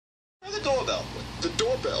Or the doorbell. The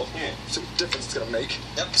doorbell? Yeah. See what difference it's gonna make.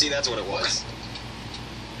 Yep, see, that's what it was.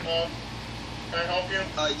 Can I help you?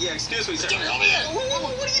 Yeah, excuse me, sir. Jimmy, help me in!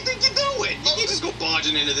 What do you think you're doing? You can't just go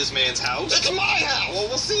barging into this man's house. It's my house! Well,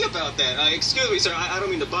 we'll see about that. Excuse me, sir, I don't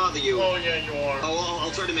mean to bother you. Oh, yeah, you are. Oh,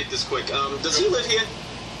 I'll try to make this quick. Does he live here?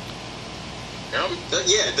 Him?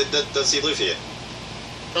 Yeah, does he live here?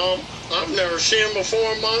 I've never seen him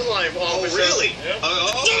before in my life, Oh, officer. really? Yep.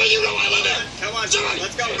 Jimmy, you know I live there! Come on, Jimmy!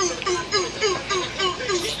 let's go.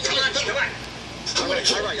 Come on.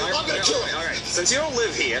 All right. Since you don't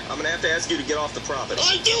live here, I'm gonna have to ask you to get off the property.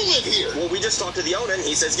 I do live here! Well, we just talked to the owner, and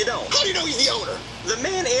he says you don't. How do you know he's the owner? The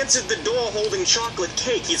man answered the door holding chocolate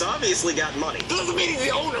cake. He's obviously got money. That doesn't mean he's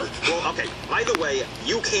the owner! Well, okay. Either way,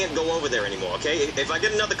 you can't go over there anymore, okay? If I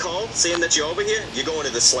get another call saying that you're over here, you're going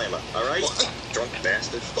to the slammer, all right? Drunk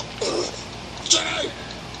bastard. Jimmy!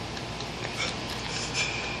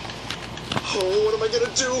 Oh, what am I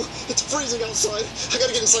gonna do? It's freezing outside. I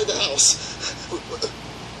gotta get inside the house.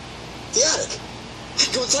 The attic. I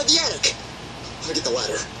can go inside the attic. I'm gonna get the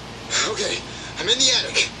ladder. Okay, I'm in the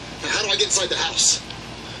attic. Now how do I get inside the house?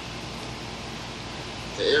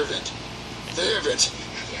 The air vent. The air vent.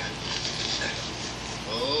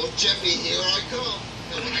 Oh, Jeffy, here I come.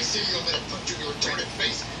 Now when I see you, I'm gonna punch you in your retarded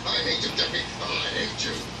face. I hate you, Jeffy. I hate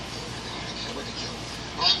you. I can't wait to kill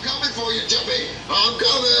you. I'm coming for you, Jeffy. I'm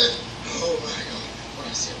coming. Oh my God. When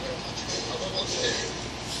I see him, I'm gonna punch you.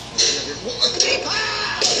 I'm gonna punch you.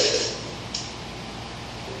 Ah!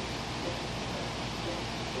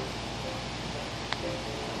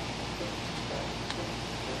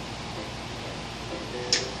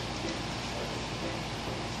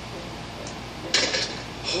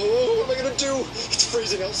 Oh, what am I gonna do? It's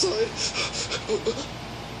freezing outside.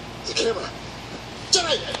 The camera.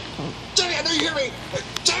 Jimmy! Jimmy, I know you hear me!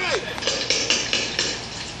 Jimmy!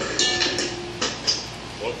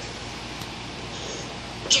 What?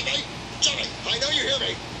 Jimmy! Jimmy! I know you hear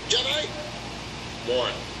me! Jimmy!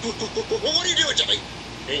 What? What are you doing, Jimmy?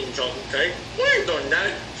 Eating chocolate cake? What are you doing,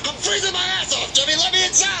 Daddy? I'm freezing my ass off, Jimmy! Let me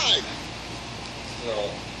inside! No.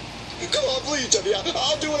 Come on, please, Jimmy.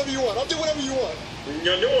 I'll do whatever you want. I'll do whatever you want.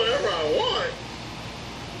 You'll do whatever I want.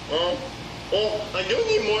 Well, I do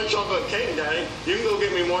need more chocolate cake, Daddy. You can go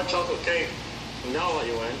get me more chocolate cake. And I'll let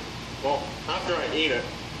you in. Well, after I eat it.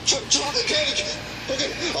 Chocolate cake!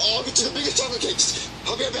 Okay, I'll get you the biggest chocolate cakes.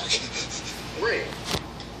 I'll be right back. Great.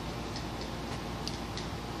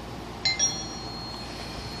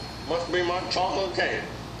 Must be my chocolate cake.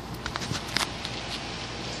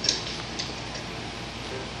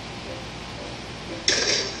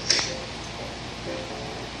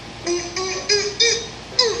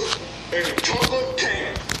 It's a chocolate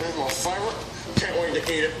cake. That's my favorite. Can't wait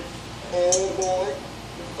to eat it. Oh boy.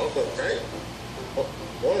 Chocolate cake?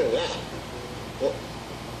 What is that? What?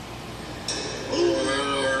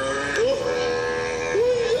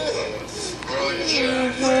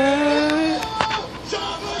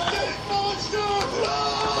 Chocolate cake monster!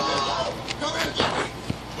 Come here, Jimmy!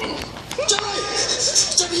 Jimmy!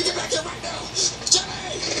 Jimmy, you get back here right now!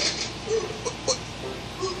 Jimmy!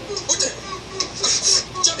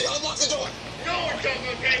 Jimmy, unlock the door! No,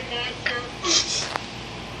 chocolate cake monster!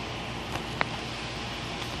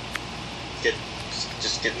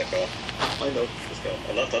 Just get in the car. I know. Just go.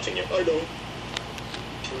 I'm not touching you. I know.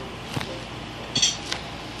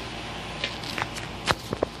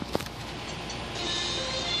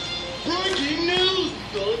 Breaking news,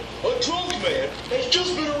 son. A drunk man has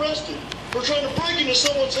just been arrested for trying to break into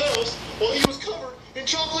someone's house while he was covered in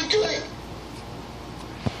chocolate cake.